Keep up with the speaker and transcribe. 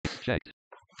checked.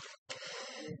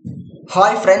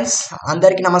 Hi friends,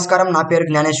 అందరికీ నమస్కారం. నా పేరు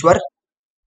జ్ఞానేశ్వర్.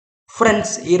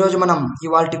 ఫ్రెండ్స్, ఈరోజు మనం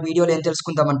ఇవాల్టి వీడియోలో ఏం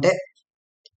తెలుసుకుందామంటే,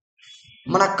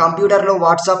 మన కంప్యూటర్లో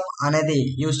వాట్సాప్ అనేది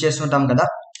యూజ్ చేస్తుంటాం కదా.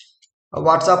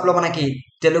 వాట్సాప్లో మనకి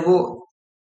తెలుగు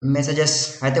మెసేజెస్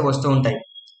అయితే వస్తూ ఉంటాయి.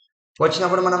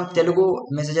 వచ్చినప్పుడు మనం తెలుగు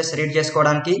మెసేజెస్ రీడ్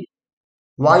చేసుకోవడానికి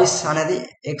వాయిస్ అనేది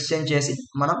ఎక్స్చేంజ్ చేసి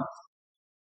మనం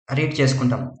రీడ్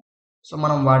చేసుకుంటాం. సో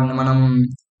మనం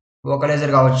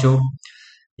వోకలైజర్ కావచ్చు,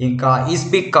 ఇంకా ఈ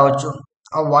స్పీక్ కావచ్చు,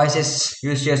 ఆ వాయిసెస్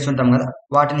యూజ్ చేస్తుంటాం కదా.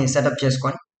 వాటిని సెటప్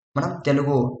చేసుకొని మనం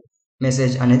తెలుగు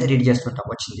మెసేజ్ అనేది రీడ్ చేస్తుంటాం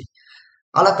వచ్చింది.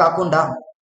 అలా కాకుండా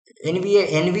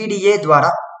ఎన్విడిఏ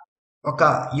ద్వారా ఒక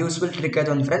యూస్ఫుల్ ట్రిక్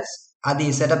అయితే ఉంది ఫ్రెండ్స్. అది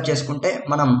సెటప్ చేసుకుంటే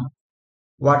మనం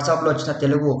వాట్సాప్లో వచ్చిన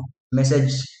తెలుగు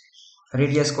మెసేజ్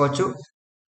రీడ్ చేసుకోవచ్చు.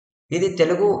 ఇది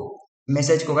తెలుగు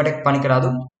మెసేజ్కి ఒకటే పనికిరాదు,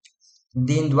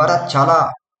 దీని ద్వారా చాలా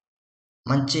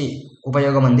మంచి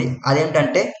ఉపయోగం ఉంది.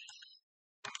 అదేంటంటే,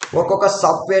 ఒక్కొక్క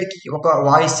సాఫ్ట్వేర్కి ఒక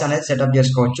వాయిస్ అనేది సెటప్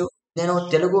చేసుకోవచ్చు. నేను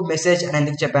తెలుగు మెసేజ్ అని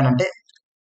ఎందుకు చెప్పానంటే,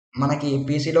 మనకి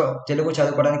పీసీలో తెలుగు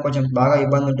చదువుకోవడానికి కొంచెం బాగా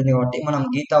ఇబ్బంది ఉంటుంది కాబట్టి మనం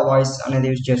గీతా వాయిస్ అనేది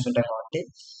యూజ్ చేస్తుంటాం కాబట్టి,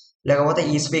 లేకపోతే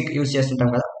ఈ స్పీక్ యూజ్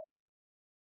చేస్తుంటాం కదా,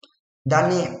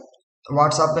 దాన్ని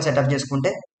వాట్సాప్లో సెటప్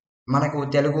చేసుకుంటే మనకు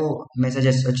తెలుగు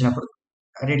మెసేజెస్ వచ్చినప్పుడు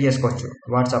రీడ్ చేసుకోవచ్చు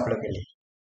వాట్సాప్లోకి వెళ్ళి.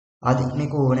 అది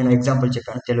మీకు నేను ఎగ్జాంపుల్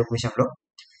చెప్పాను తెలుగు విషయంలో.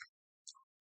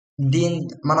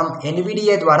 మనం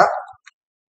ఎన్విడిఏ ద్వారా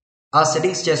ఆ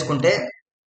సెట్టింగ్స్ చేసుకుంటే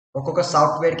ఒక్కొక్క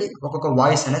సాఫ్ట్వేర్కి ఒక్కొక్క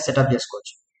వాయిస్ అనేది సెటప్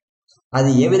చేసుకోవచ్చు.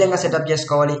 అది ఏ విధంగా సెటప్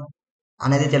చేసుకోవాలి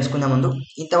అనేది తెలుసుకునే ముందు,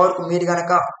 ఇంతవరకు మీరు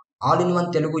కనుక all in one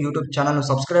Telugu YouTube ఛానల్ను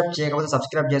సబ్స్క్రైబ్ చేయకపోతే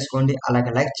సబ్స్క్రైబ్ చేసుకోండి,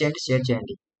 అలాగే లైక్ చేయండి, షేర్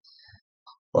చేయండి.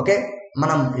 ఓకే,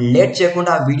 మనం లేట్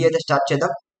చేయకుండా వీడియో అయితే స్టార్ట్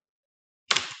చేద్దాం.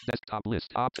 Desktop list.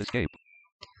 Opt escape.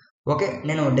 Okay,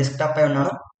 నేను డెస్క్టాప్ పై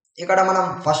ఉన్నాను. ఇక్కడ మనం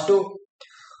ఫస్ట్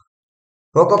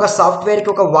ఒక్కొక్క సాఫ్ట్వేర్కి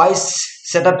ఒక వాయిస్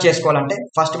సెటప్ చేసుకోవాలంటే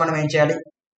ఫస్ట్ మనం ఏం చేయాలి,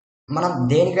 మనం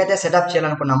దేనికైతే సెటప్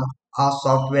చేయాలనుకున్నామో ఆ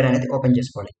సాఫ్ట్వేర్ అనేది ఓపెన్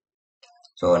చేసుకోవాలి.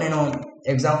 సో నేను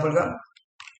ఎగ్జాంపుల్గా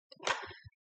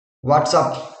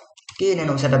వాట్సాప్కి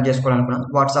నేను సెటప్ చేసుకోవాలనుకున్నాను.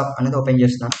 వాట్సాప్ అనేది ఓపెన్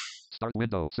చేస్తున్నాను. Start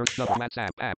window. Search the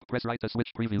WhatsApp app. Press right to switch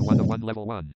preview 1 to 1 level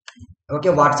 1. Okay,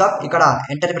 WhatsApp ఇక్కడ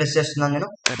ఎంటర్ ప్రెస్ చేస్తున్నాను నేను.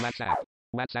 Add WhatsApp.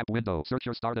 WhatsApp window. Search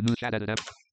or start a new chat edit app.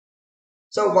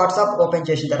 So WhatsApp open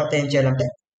చేసిన తర్వాత ఏం చేయాలంటే,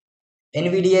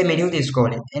 NVDA menu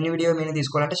తీసుకోవాలి. NVDA menu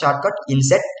తీసుకోవాలంటే short cut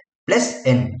INCET plus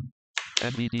ఎన్.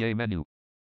 NVDA menu.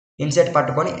 INCET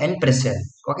పట్టుకొని ఎన్ ప్రెస్ చేయాలి.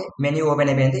 ఓకే, మెనూ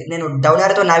ఓపెన్ అయిపోయింది. నేను డౌన్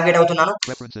యారోతో నావిగేట్ అవుతున్నాను.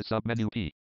 Preferences submenu P.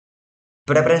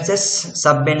 Preferences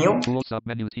sub menu, Tools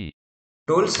submenu T.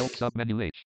 Tools, Help submenu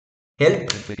H. Help,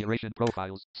 Configuration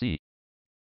profiles C.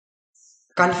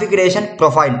 Configuration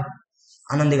profile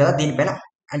అని ఉంది కదా, దీనిపైన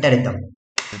enter ఇద్దాం.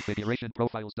 Configuration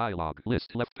profiles dialog. List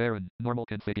left parent. Normal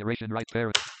configuration right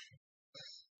parent.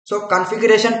 So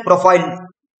configuration profile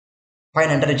పైన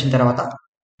enter ఇచ్చిన తర్వాత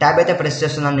tab అయితే press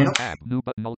చేస్తున్నాను నేను. Tab. New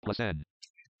button Alt plus N.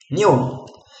 New,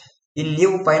 ఈ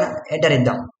న్యూ పైన ఎంటర్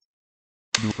ఇద్దాం.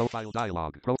 New profile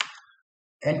dialog.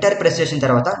 Enter press చేసిన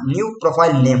తర్వాత న్యూ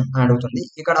ప్రొఫైల్ నేమ్ అని అడుగుతుంది.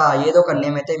 ఇక్కడ ఏదో ఒక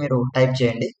నేమ్ అయితే మీరు టైప్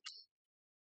చేయండి.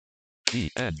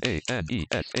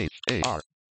 ENANESHAR.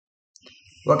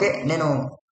 ఓకే, నేను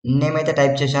నేమ్ అయితే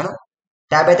టైప్ చేశాను.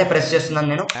 ట్యాబ్ అయితే ప్రెస్ చేస్తున్నాను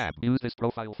నేను. Tab. Use this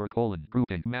profile for colon.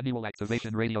 Grouping. Manual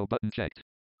activation radio button checked.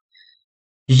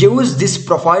 Use this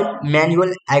profile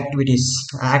manual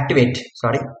activate.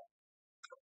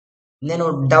 నేను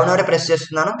డౌన్ ఆర్ ప్రెస్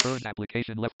చేస్తున్నాను. Current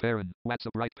application left parent.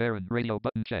 WhatsApp right parent. Radio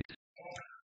button checked.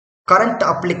 Current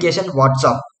application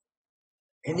WhatsApp,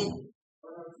 ఇది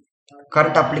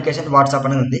current application WhatsApp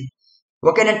అనేది ఉంది.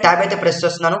 Okay, నేను tab అయితే press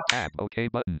చేస్తున్నాను. Tab. OK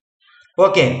button.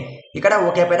 Okay, ఇక్కడ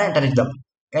okay పైన ఎంటర్ ఇద్దాం.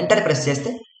 ఎంటర్ ప్రెస్ చేస్తే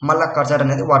మళ్ళీ కర్సర్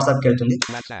అనేది వాట్సాప్కి వెళ్తుంది.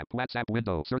 WhatsApp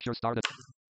window. Search or start.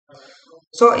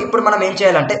 So ఇప్పుడు మనం ఏం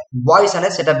చేయాలంటే వాయిస్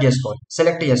అనేది సెటప్ చేసుకోవాలి,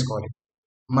 సెలెక్ట్ చేసుకోవాలి.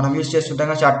 మనం యూజ్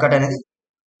చేస్తుంటాం షార్ట్ కట్ అనేది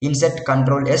ఇన్సెట్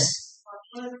కంట్రోల్ ఎస్.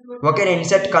 ఓకే, నేను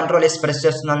ఇన్సెట్ కంట్రోల్ ఎస్ ప్రెస్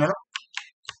చేస్తున్నాను నేను.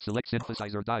 Select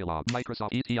synthesizer dialog.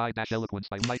 Microsoft ETI-Eloquence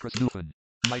by Microsoft.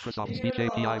 Microsoft Speech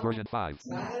API version 5.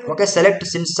 Okay, select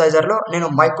synthesiser లో నేను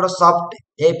మైక్రోసాఫ్ట్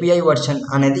ఏపీఐ వర్షన్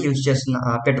అనేది యూజ్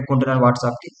పెట్టుకుంటున్నాను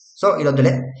వాట్సాప్ కి. సో ఇది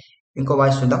వద్దులే, ఇంకో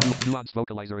వాయిస్ చూద్దాం. Nuance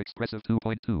vocalizer expressive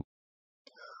 2.2.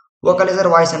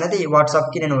 వోకలైజర్ వాయిస్ అనేది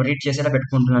వాట్సాప్ కి నేను రీడ్ చేసేలా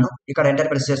పెట్టుకుంటున్నాను. ఇక్కడ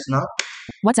ఎంటర్ ప్రెస్ చేస్తున్నాను.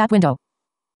 WhatsApp window.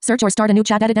 Search or start a new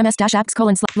chat edit ms-apps :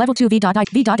 level 2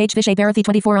 v.h fish Barathi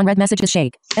 24 on red messages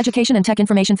shake. Education and tech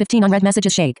information 15 on red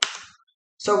messages shake.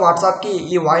 So WhatsApp కి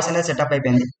ఈ voice అనేది setup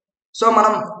అయిపోయింది. So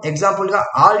మనం example గా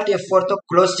Alt F4 తో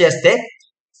close చేస్తే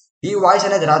ఈ voice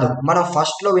అనేది రాదు. మనం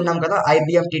ఫస్ట్ లో విన్నాం కదా,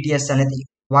 IBM TTS అనేది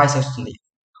వాయిస్ వస్తుంది.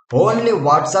 ఓన్లీ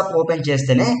వాట్సాప్ ఓపెన్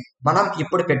చేస్తేనే మనం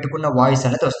ఇప్పుడు పెట్టుకున్న వాయిస్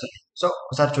అనేది వస్తుంది. సో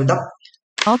ఒకసారి చూద్దాం.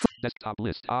 All. Desktop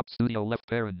list. Op Studio left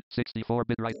parent.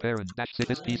 64-bit right parent. Dash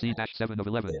 6 PC dash 7 of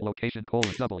 11. Location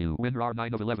colon W. WinRAR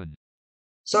 9 of 11.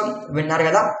 So విన్నారు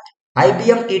కదా,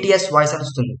 IBM TTS వాయిస్ అని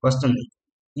వస్తుంది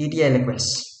ETI Eloquence.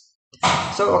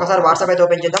 సో ఒకసారి వాట్సాప్ అయితే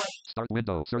ఓపెన్ చేద్దాం. Start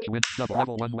window. Search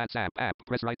level 1 WhatsApp app.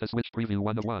 Press right to switch preview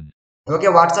 1 of 1. Okay,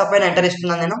 WhatsApp పైన enter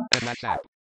ఇస్తున్నాను నేను. WhatsApp.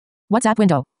 WhatsApp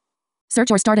window.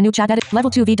 Search or start a new chat edit.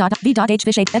 Level 2 V.H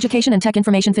Fish 8. Education and tech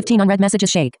information 15 on read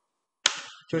messages shake.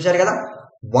 చూశారు కదా,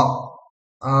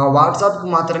 WhatsApp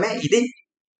మాత్రమే ఇది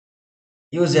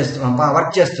use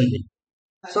work చేస్తుంది.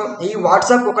 So ఈ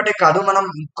WhatsApp ఒకటే కాదు, మనం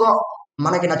ఇంకో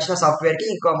మనకి నచ్చిన సాఫ్ట్వేర్కి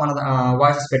ఇంకో మన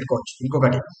వాయిసెస్ పెట్టుకోవచ్చు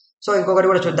ఇంకొకటి. సో ఇంకొకటి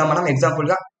కూడా చూద్దాం మనం. ఎగ్జాంపుల్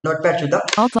గా నోట్ ప్యాడ్ చూద్దాం.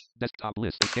 Desktop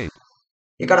list. Escape.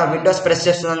 ఇక్కడ విండోస్ ప్రెస్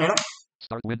చేస్తున్నాను నేను.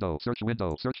 Start window.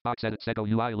 Search box edit Sego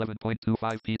UI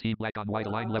 11.25 PT black on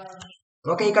white line left.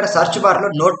 Okay, ఇక్కడ సెర్చ్ బార్ లో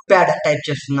నోట్ ప్యాడ్ అని టైప్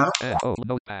చేస్తున్నాను.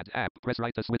 Notepad app. Press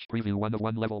right to switch preview 1 of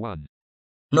 1 level 1.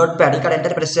 Note pad ఇక్కడ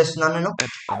enter press చేస్తున్నాను నేను.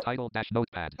 Untitled dash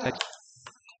notepad.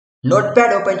 Note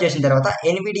pad open చేసిన తర్వాత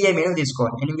NVDA menu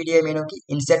తీసుకోవాలి. NVDA మెనూకి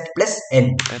INCET plus N.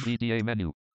 NVDA menu.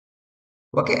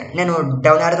 Okay, నేను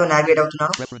down యారోతో navigate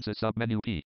అవుతున్నాను. Preferences submenu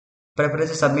P.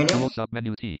 Preferences సబ్మెన్యూ. Tools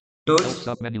submenu T. Tools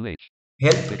Submenu H.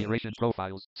 Help. Configuration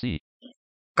profiles C.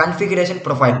 Configuration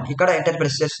profile ఇక్కడ enter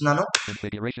press చేస్తున్నాను.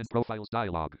 Configuration profiles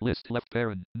dialog. List left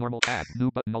parent. Normal tab. New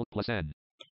button Alt plus N.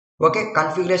 Okay,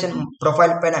 configuration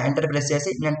profile పైన enter press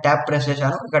చేసి నేను tab press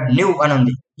చేశాను. ఇక్కడ new అని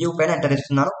ఉంది, new పైన ఎంటర్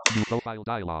ఇస్తున్నాను. New profile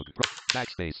dialog.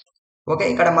 Backspace. Okay,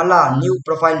 ఇక్కడ మళ్ళా న్యూ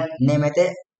ప్రొఫైల్ నేమ్ అయితే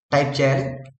టైప్ చేయాలి.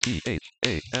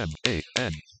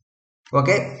 THAMAN.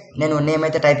 ఓకే, నేను నేమ్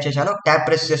అయితే టైప్ చేశాను. ట్యాబ్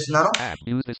ప్రెస్ చేస్తున్నాను.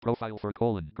 Use this profile for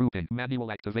grouping. Manual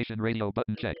activation radio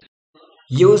button checked.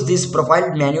 Use this profile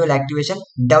manual activation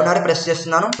down are press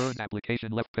చేస్తున్నాను. Current application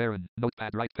left parent.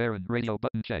 Notepad right parent. Radio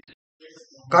button checked.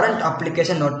 Current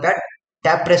application note pad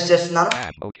tab press చేస్తున్నాను.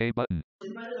 OK button.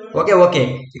 Okay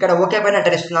ఇక్కడ okay పైన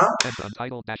enter ఇస్తున్నాను.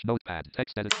 Untitled dash notepad.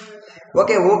 Text edit.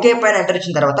 Okay పైన enter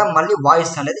ఇచ్చిన తర్వాత మళ్ళీ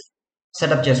voice అనేది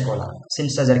సెటప్ చేసుకోవాలి.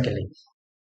 సిన్సైజర్కి వెళ్ళి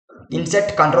INCET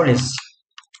control is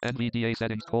NVDA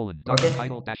settings colon. Okay.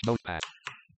 Untitled dash notepad.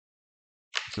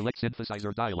 Select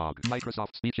synthesizer dialog.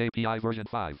 Microsoft Speech API version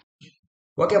 5.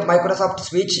 Okay, Microsoft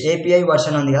speech API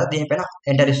version ఉంది కదా, దీనిపైన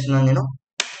ఎంటర్ ఇస్తున్నాను నేను.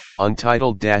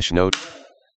 Untitled dash note.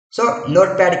 So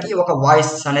note pad కి ఒక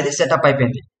వాయిస్ అనేది సెటప్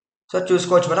అయిపోయింది. So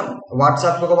చూసుకోవచ్చు మనం,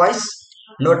 వాట్సాప్ ఒక వాయిస్,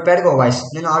 నోట్ ప్యాడ్ ఒక వాయిస్.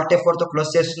 నేను Alt F4 తో క్లోజ్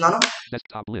చేస్తున్నాను.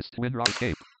 Desktop list. WinRAR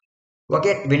escape.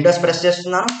 Okay, Windows press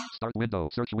చేస్తున్నాను. Start window.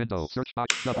 Search box.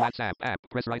 The WhatsApp app.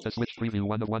 Press right to switch preview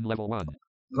 1 of 1 level 1.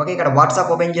 Okay, ఇక్కడ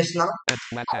WhatsApp open చేస్తున్నాను.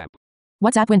 WhatsApp.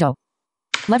 WhatsApp window.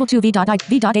 Level 2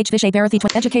 V.H Fish 8 Barathi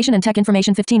Education and tech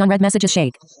information 15 on read messages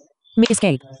shake.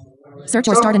 Escape. Search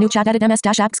or start a new chat edit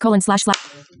ms-apps://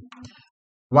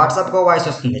 WhatsApp co voice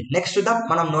వస్తుంది. Next చూద్దాం,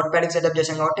 మనం note pad కి setup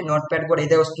చేసాం కాబట్టి note pad కూడా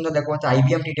ఇదే వస్తుందో, లేకపోతే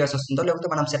IBM TTS వస్తుందో, లేకపోతే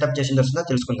మనం సెటప్ చేసింది వస్తుందో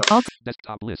తెలుసుకుందాం.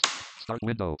 Desktop list. Start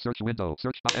window.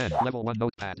 Search box N. Level 1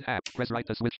 notepad app. Press right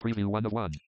to switch preview 1 of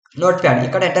 1. Note pad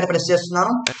ఇక్కడ ఎంటర్ ప్రెస్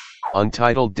చేస్తున్నాను.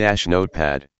 Untitled dash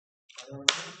notepad.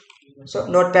 So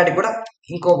note pad కూడా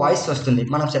ఇంకో వాయిస్ వస్తుంది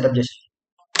మనం సెటప్ చేసి.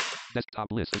 Desktop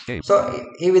list. Escape. సో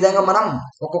ఈ విధంగా మనం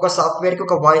ఒక్కొక్క సాఫ్ట్వేర్ కి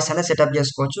ఒక వాయిస్ అనేది సెటప్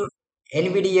చేసుకోవచ్చు.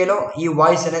 NVDA లో ఈ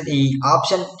వాయిస్ అనేది, ఈ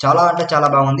ఆప్షన్ చాలా అంటే చాలా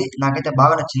బాగుంది, నాకైతే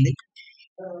బాగా నచ్చింది.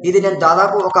 ఇది నేను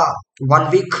దాదాపు ఒక 1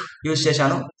 వీక్ యూజ్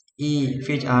చేశాను ఈ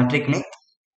ట్రిక్ ని,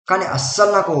 కానీ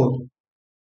అస్సలు నాకు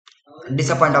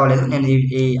డిసప్పాయింట్ అవ్వలేదు నేను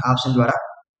ఈ ఆప్షన్ ద్వారా.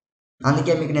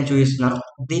 అందుకే మీకు నేను చూపిస్తున్నాను.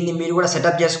 దీన్ని మీరు కూడా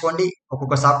సెటప్ చేసుకోండి,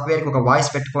 ఒక్కొక్క సాఫ్ట్వేర్ కి ఒక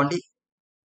వాయిస్ పెట్టుకోండి,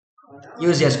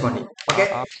 యూజ్ చేసుకోండి. Okay,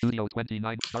 Studio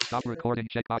 29. Stop recording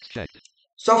checkbox checked.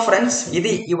 So friends,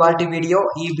 ఇది ఇవాల్టి వీడియో.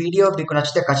 ఈ వీడియో మీకు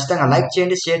నచ్చితే ఖచ్చితంగా లైక్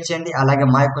చేయండి, షేర్ చేయండి, అలాగే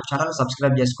మా యొక్క ఛానల్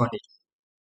సబ్స్క్రైబ్ చేసుకోండి.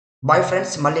 బాయ్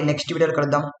ఫ్రెండ్స్, మళ్ళీ నెక్స్ట్ వీడియోలో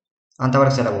కలుద్దాం.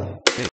 అంతవరకు సెలవు.